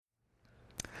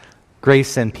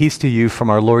Grace and peace to you from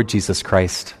our Lord Jesus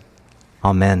Christ.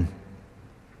 Amen.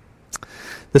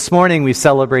 This morning we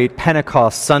celebrate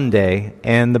Pentecost Sunday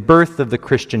and the birth of the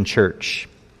Christian church.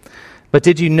 But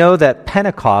did you know that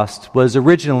Pentecost was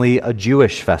originally a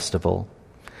Jewish festival?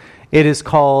 It is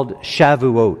called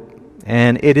Shavuot,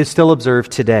 and it is still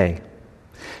observed today.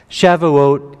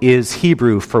 Shavuot is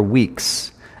Hebrew for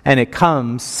weeks, and it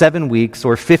comes 7 weeks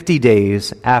or 50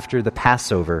 days after the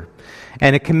Passover.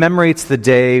 And it commemorates the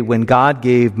day when God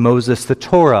gave Moses the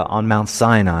Torah on Mount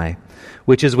Sinai,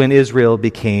 which is when Israel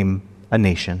became a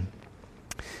nation.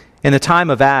 In the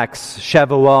time of Acts,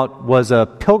 Shavuot was a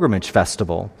pilgrimage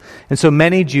festival, and so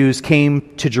many Jews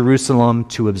came to Jerusalem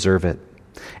to observe it.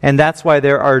 And that's why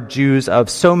there are Jews of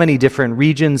so many different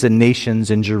regions and nations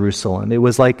in Jerusalem. It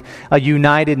was like a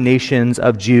united nations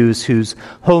of Jews whose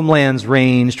homelands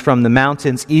ranged from the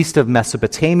mountains east of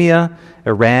Mesopotamia,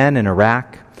 Iran and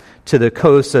Iraq, to the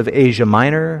coasts of Asia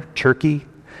Minor, Turkey,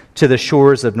 to the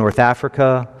shores of North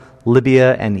Africa,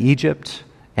 Libya and Egypt,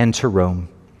 and to Rome.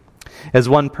 As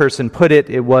one person put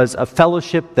it, it was a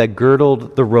fellowship that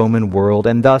girdled the Roman world,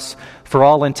 and thus, for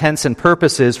all intents and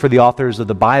purposes, for the authors of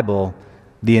the Bible,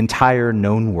 the entire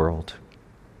known world.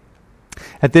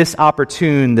 At this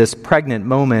opportune, this pregnant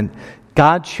moment,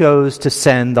 God chose to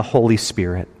send the Holy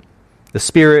Spirit. The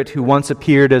Spirit who once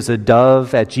appeared as a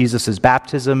dove at Jesus'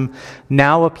 baptism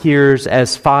now appears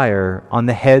as fire on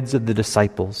the heads of the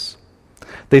disciples.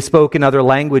 They spoke in other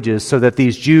languages so that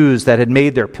these Jews that had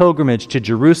made their pilgrimage to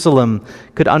Jerusalem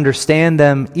could understand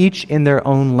them each in their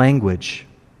own language.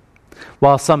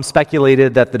 While some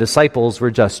speculated that the disciples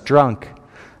were just drunk,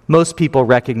 most people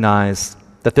recognized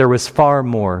that there was far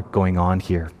more going on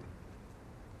here.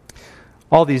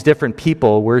 All these different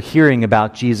people were hearing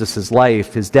about Jesus'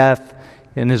 life, his death,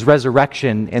 and his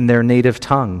resurrection in their native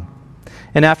tongue.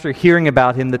 And after hearing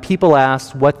about him, the people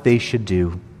asked what they should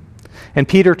do. And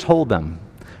Peter told them,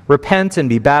 "Repent and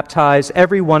be baptized,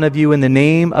 every one of you, in the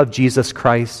name of Jesus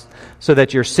Christ, so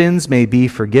that your sins may be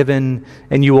forgiven,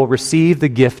 and you will receive the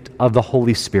gift of the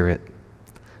Holy Spirit.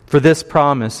 For this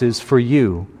promise is for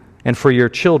you and for your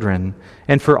children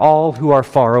and for all who are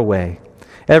far away,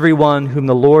 everyone whom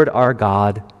the Lord our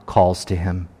God calls to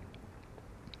him."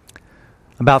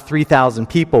 About 3,000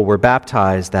 people were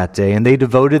baptized that day, and they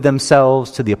devoted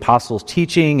themselves to the apostles'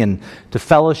 teaching and to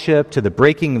fellowship, to the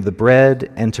breaking of the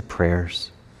bread, and to prayers.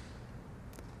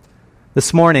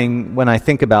 This morning, when I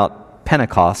think about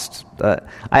Pentecost, I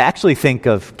actually think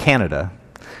of Canada.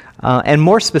 And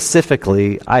more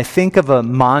specifically, I think of a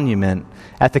monument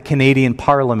at the Canadian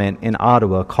Parliament in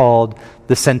Ottawa called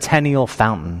the Centennial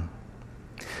Fountain.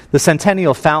 The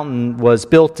Centennial Fountain was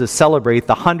built to celebrate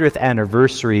the 100th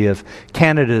anniversary of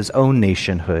Canada's own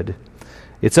nationhood,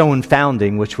 its own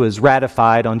founding, which was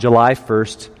ratified on July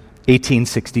 1st,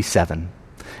 1867.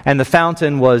 And the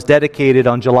fountain was dedicated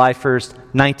on July 1st,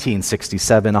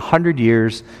 1967, 100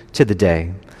 years to the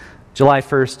day. July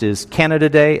 1st is Canada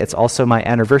Day. It's also my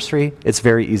anniversary. It's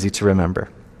very easy to remember.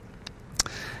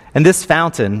 And this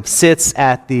fountain sits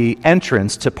at the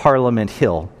entrance to Parliament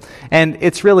Hill. And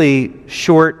it's really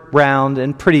short, round,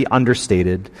 and pretty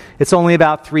understated. It's only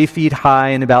about 3 feet high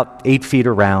and about 8 feet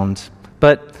around.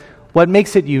 But what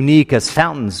makes it unique as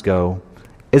fountains go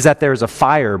is that there's a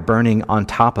fire burning on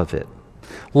top of it,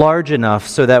 large enough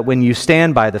so that when you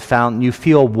stand by the fountain, you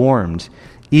feel warmed,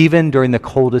 even during the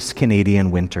coldest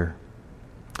Canadian winter.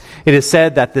 It is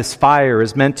said that this fire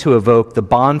is meant to evoke the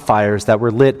bonfires that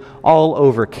were lit all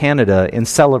over Canada in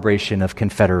celebration of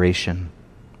Confederation.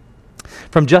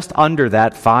 From just under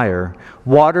that fire,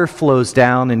 water flows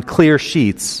down in clear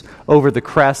sheets over the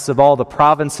crests of all the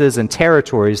provinces and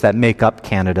territories that make up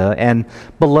Canada, and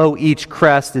below each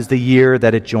crest is the year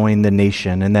that it joined the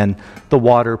nation, and then the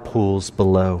water pools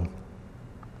below.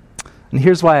 And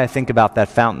here's why I think about that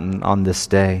fountain on this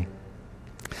day.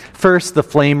 First, the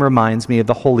flame reminds me of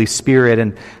the Holy Spirit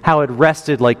and how it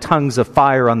rested like tongues of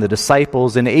fire on the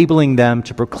disciples, enabling them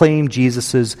to proclaim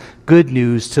Jesus' good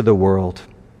news to the world.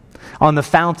 On the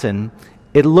fountain,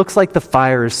 it looks like the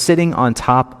fire is sitting on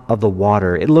top of the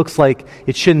water. It looks like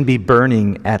it shouldn't be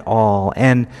burning at all.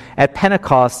 And at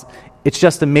Pentecost, it's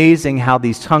just amazing how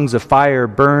these tongues of fire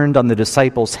burned on the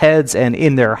disciples' heads and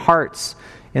in their hearts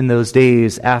in those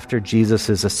days after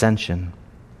Jesus' ascension.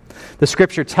 The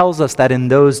scripture tells us that in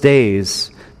those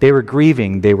days, they were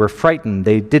grieving, they were frightened,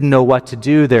 they didn't know what to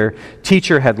do. Their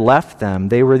teacher had left them.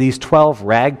 They were these 12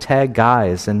 ragtag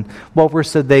guys, and what were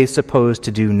they supposed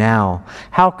to do now?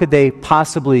 How could they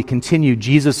possibly continue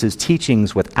Jesus'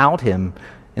 teachings without him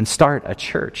and start a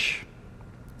church?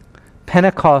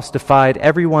 Pentecost defied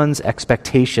everyone's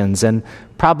expectations, and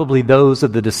probably those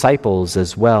of the disciples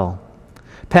as well.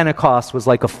 Pentecost was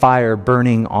like a fire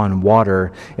burning on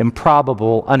water,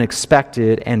 improbable,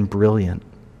 unexpected, and brilliant.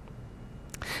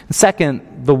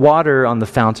 Second, the water on the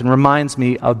fountain reminds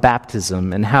me of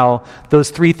baptism and how those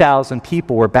 3,000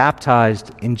 people were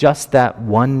baptized in just that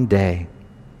one day.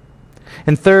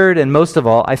 And third, and most of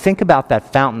all, I think about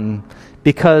that fountain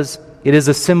because it is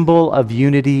a symbol of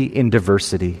unity in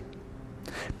diversity.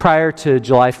 Prior to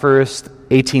July 1st,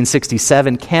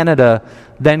 1867, Canada,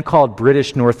 then called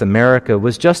British North America,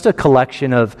 was just a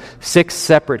collection of 6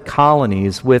 separate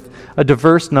colonies with a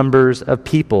diverse numbers of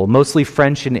people, mostly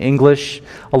French and English,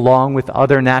 along with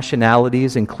other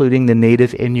nationalities, including the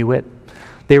native Inuit.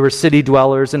 They were city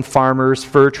dwellers and farmers,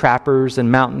 fur trappers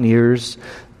and mountaineers.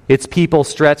 Its people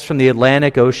stretched from the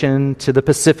Atlantic Ocean to the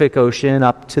Pacific Ocean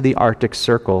up to the Arctic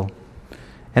Circle.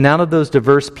 And out of those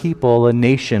diverse people, a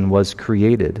nation was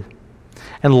created.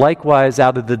 And likewise,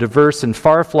 out of the diverse and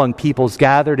far-flung peoples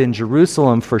gathered in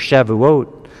Jerusalem for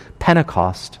Shavuot,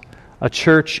 Pentecost, a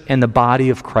church and the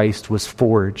body of Christ was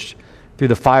forged through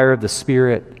the fire of the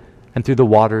Spirit and through the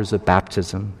waters of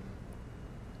baptism.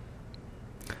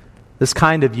 This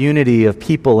kind of unity of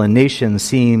people and nations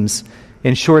seems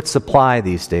in short supply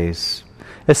these days,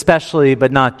 especially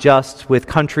but not just with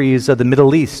countries of the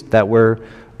Middle East that were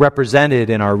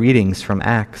represented in our readings from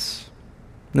Acts.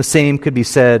 The same could be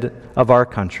said of our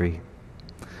country.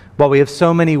 While we have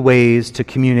so many ways to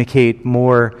communicate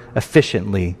more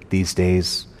efficiently these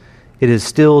days, it is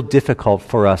still difficult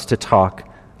for us to talk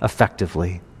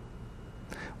effectively.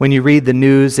 When you read the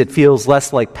news, it feels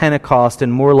less like Pentecost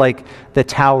and more like the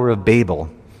Tower of Babel,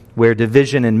 where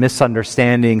division and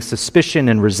misunderstanding, suspicion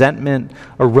and resentment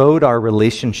erode our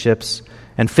relationships,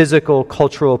 and physical,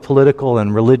 cultural, political,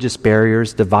 and religious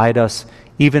barriers divide us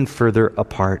even further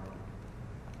apart.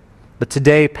 But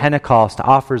today, Pentecost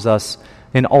offers us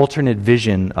an alternate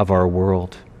vision of our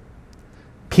world.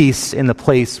 Peace in the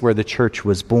place where the church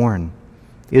was born,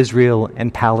 Israel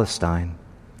and Palestine.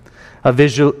 A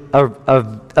vision of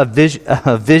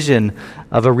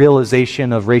a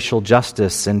realization of racial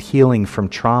justice and healing from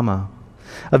trauma.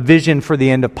 A vision for the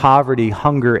end of poverty,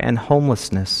 hunger, and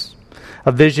homelessness.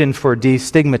 A vision for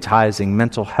destigmatizing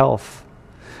mental health.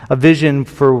 A vision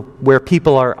for where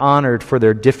people are honored for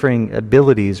their differing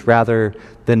abilities rather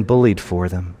than bullied for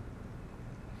them.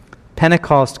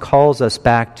 Pentecost calls us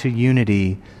back to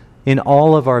unity in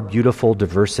all of our beautiful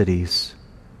diversities.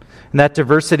 And that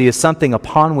diversity is something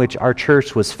upon which our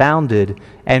church was founded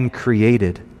and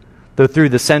created, though through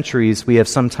the centuries we have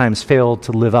sometimes failed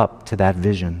to live up to that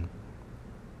vision.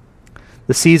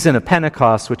 The season of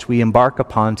Pentecost, which we embark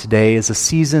upon today, is a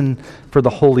season for the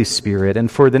Holy Spirit. And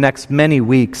for the next many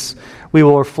weeks, we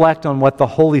will reflect on what the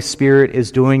Holy Spirit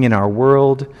is doing in our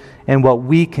world and what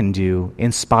we can do,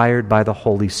 inspired by the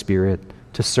Holy Spirit,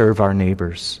 to serve our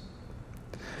neighbors.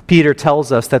 Peter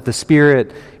tells us that the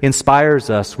Spirit inspires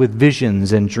us with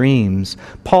visions and dreams.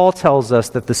 Paul tells us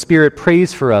that the Spirit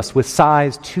prays for us with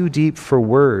sighs too deep for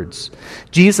words.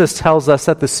 Jesus tells us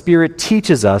that the Spirit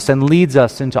teaches us and leads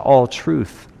us into all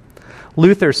truth.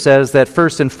 Luther says that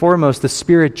first and foremost, the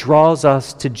Spirit draws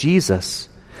us to Jesus.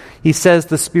 He says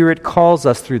the Spirit calls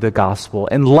us through the gospel,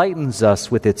 enlightens us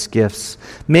with its gifts,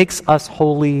 makes us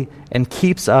holy, and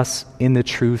keeps us in the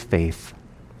true faith.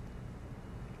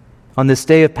 On this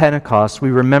day of Pentecost,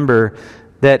 we remember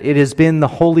that it has been the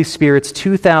Holy Spirit's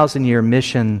 2,000-year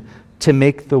mission to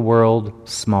make the world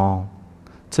small,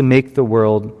 to make the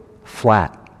world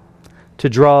flat, to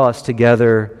draw us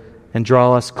together and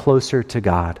draw us closer to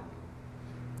God.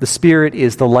 The Spirit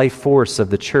is the life force of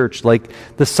the church. Like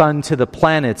the sun to the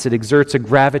planets, it exerts a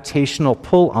gravitational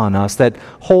pull on us that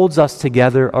holds us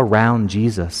together around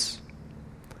Jesus.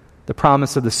 The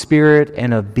promise of the Spirit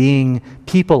and of being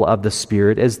people of the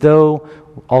Spirit, as though,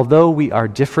 although we are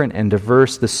different and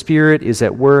diverse, the Spirit is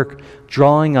at work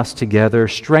drawing us together,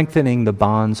 strengthening the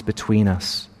bonds between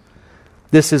us.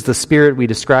 This is the Spirit we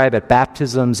describe at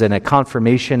baptisms and at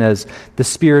confirmation as the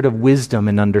Spirit of wisdom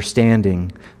and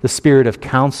understanding, the Spirit of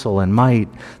counsel and might,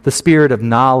 the Spirit of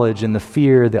knowledge and the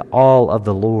fear, the awe of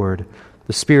the Lord,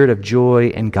 the Spirit of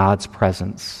joy and God's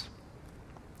presence.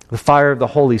 The fire of the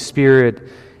Holy Spirit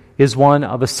is one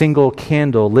of a single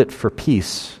candle lit for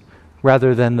peace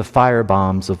rather than the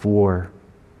firebombs of war.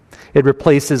 It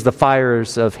replaces the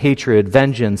fires of hatred,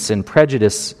 vengeance, and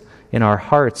prejudice in our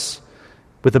hearts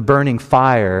with a burning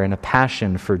fire and a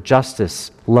passion for justice,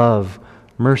 love,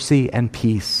 mercy, and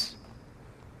peace.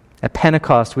 At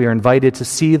Pentecost, we are invited to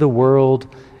see the world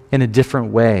in a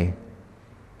different way.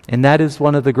 And that is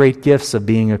one of the great gifts of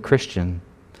being a Christian.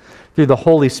 Through the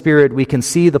Holy Spirit, we can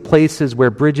see the places where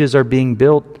bridges are being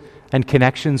built and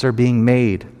connections are being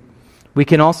made, We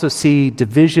can also see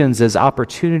divisions as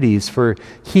opportunities for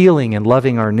healing and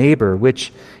loving our neighbor,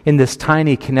 which in this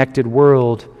tiny connected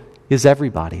world is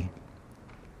everybody.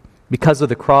 Because of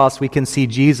the cross, we can see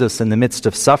Jesus in the midst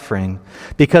of suffering.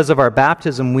 Because of our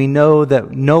baptism, we know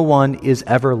that no one is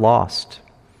ever lost.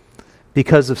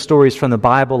 Because of stories from the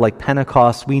Bible like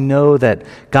Pentecost, we know that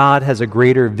God has a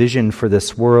greater vision for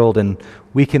this world, and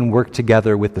we can work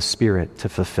together with the Spirit to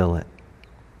fulfill it.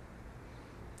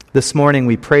 This morning,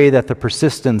 we pray that the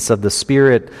persistence of the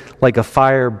Spirit, like a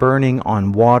fire burning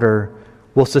on water,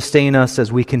 will sustain us as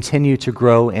we continue to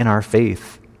grow in our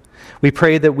faith. We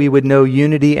pray that we would know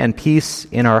unity and peace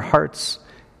in our hearts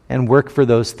and work for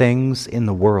those things in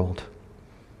the world,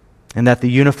 and that the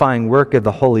unifying work of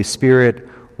the Holy Spirit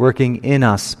working in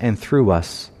us and through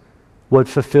us would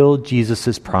fulfill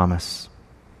Jesus' promise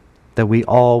that we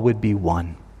all would be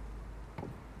one.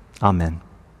 Amen.